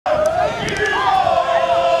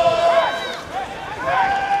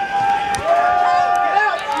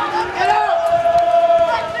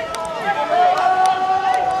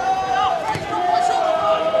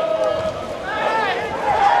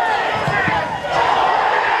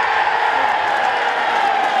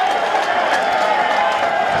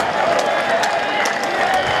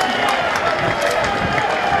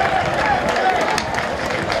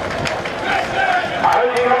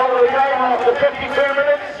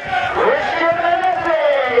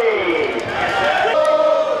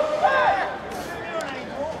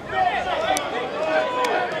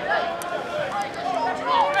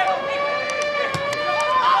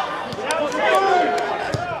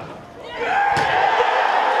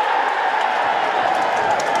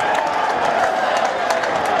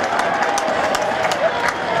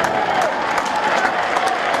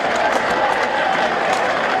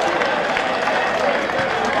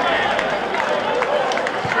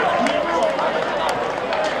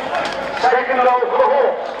goal for the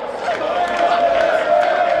Hawks.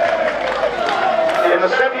 In the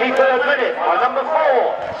 73rd minute, by number 4,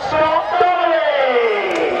 Scott Donnelly.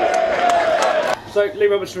 So Lee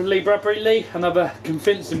Roberts from Lee Bradbury. Lee, another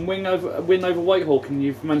convincing win over Whitehawk, and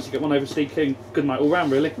you've managed to get one over Steve King. Good night all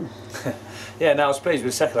round, really. Yeah, no, I was pleased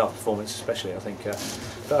with the second half performance, especially. I think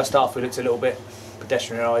first half we looked a little bit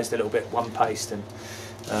pedestrianised, a little bit one-paced, and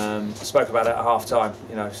I spoke about it at half time.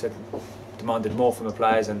 You know, said demanded more from the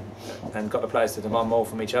players and got the players to demand more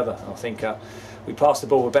from each other. I think we passed the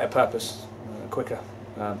ball with better purpose, quicker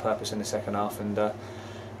purpose in the second half, and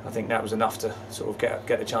I think that was enough to sort of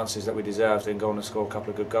get the chances that we deserved and go on and score a couple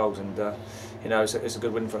of good goals. And you know, it's a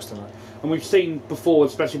good win for us tonight. And we've seen before,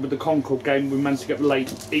 especially with the Concord game, we managed to get the late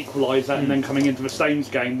equaliser, and then coming into the Staines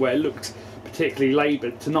game where it looked particularly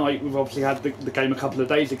laboured. Tonight we've obviously had the game a couple of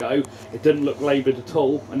days ago. It didn't look laboured at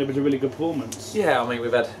all, and it was a really good performance. Yeah, I mean,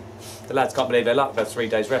 we've had the lads can't believe their luck. They've had 3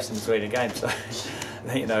 days rest in between a game, so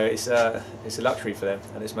you know, it's a luxury for them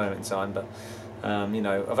at this moment in time. But you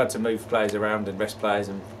know, I've had to move players around and rest players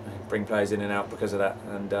and bring players in and out because of that.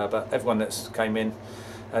 And but everyone that's came in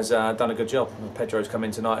has done a good job. Pedro's come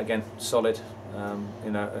in tonight again, solid.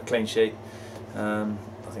 You know, a clean sheet.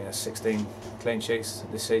 I think that's 16 clean sheets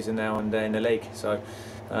this season now, and in the league. So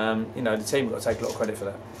you know, the team have got to take a lot of credit for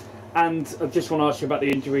that. And I just want to ask you about the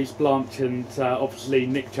injuries, Blanche and obviously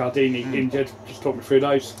Nick Giardini injured. Just talk me through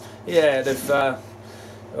those. Yeah, they've.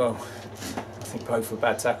 Well, I think both were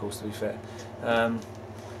bad tackles, to be fair.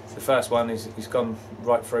 The first one he's gone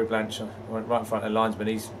right through Blanche, right in front of the linesman.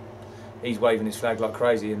 He's waving his flag like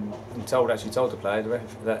crazy, and actually told the player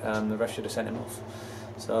that the ref should have sent him off.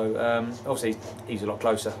 So obviously he's a lot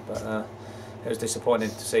closer, but it was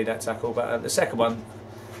disappointing to see that tackle. But the second one,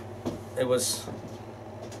 it was,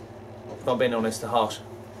 if I'm being honest, a harsh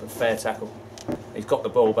but fair tackle. He's got the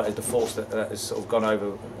ball, but it's the force that has sort of gone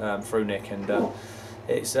over through Nick, and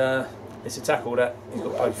it's a tackle that he's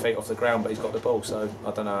got both feet off the ground, but he's got the ball. So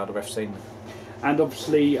I don't know how the ref's seen it. And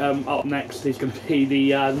obviously up next is going to be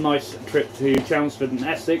the nice trip to Chelmsford and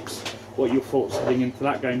Essex. What are your thoughts heading into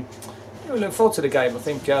that game? Yeah, we look forward to the game. I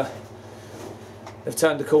think they've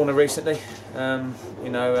turned the corner recently. You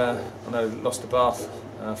know, I know they lost to Bath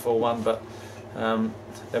 4-1, but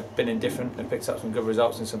they've been indifferent. They've picked up some good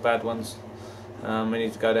results and some bad ones. We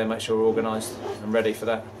need to go there and make sure we're organised and ready for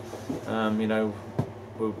that. You know,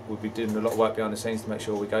 we'll be doing a lot of work behind the scenes to make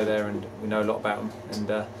sure we go there and we know a lot about them.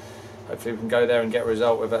 And hopefully we can go there and get a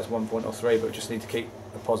result, whether that's 1 point or 3, but we just need to keep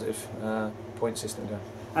a positive point system going.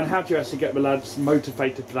 And how do you actually get the lads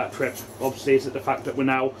motivated for that trip? Obviously, is it the fact that we're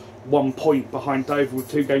now 1 point behind Dover with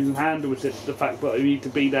 2 games in hand, or is it the fact that they need to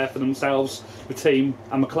be there for themselves, the team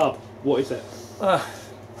and the club? What is it? I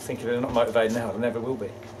think if they're not motivated now, they never will be.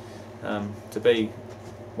 To be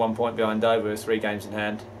 1 point behind Dover with 3 games in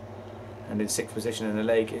hand and in 6th position in the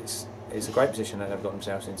league, it's a great position that they've got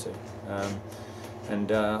themselves into.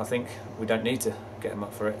 And I think we don't need to get them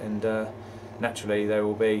up for it, and naturally they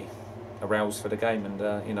will be aroused for the game.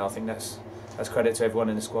 And you know, I think that's credit to everyone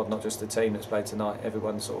in the squad, not just the team that's played tonight.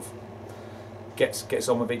 Everyone sort of gets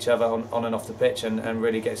on with each other on and off the pitch, and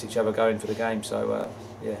really gets each other going for the game. So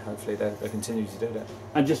yeah, hopefully they continue to do that.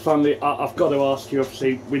 And just finally, I've got to ask you,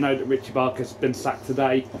 obviously we know that Richie Barker's been sacked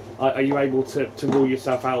today. Are you able to rule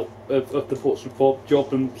yourself out of the Portsmouth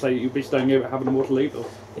job and say you'll be staying here at Havant and Waterlooville?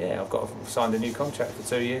 Yeah, I've signed a new contract for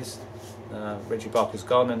 2 years. Richie Barker's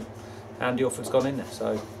gone and Andy Orford's gone in there,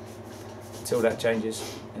 so until that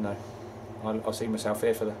changes, you know, I'll see myself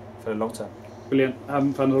here for the long term. Brilliant.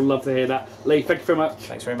 Having fun. I'd love to hear that. Lee, thank you very much.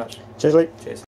 Thanks very much. Cheers, Lee. Cheers.